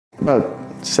About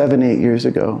 7, 8 years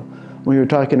ago, we were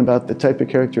talking about the type of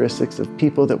characteristics of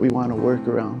people that we want to work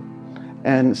around.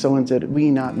 And someone said,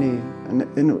 "We, not me," and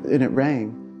it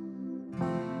rang.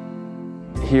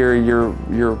 Here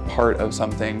you're part of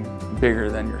something bigger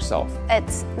than yourself.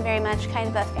 It's very much kind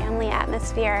of a family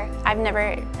atmosphere. I've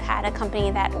never had a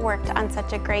company that worked on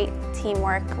such a great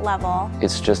teamwork level.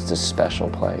 It's just a special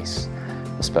place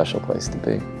to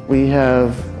be. We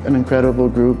have an incredible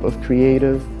group of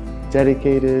creative,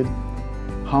 dedicated,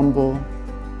 humble,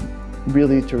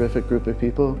 really terrific group of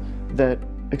people that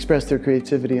express their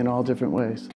creativity in all different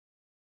ways.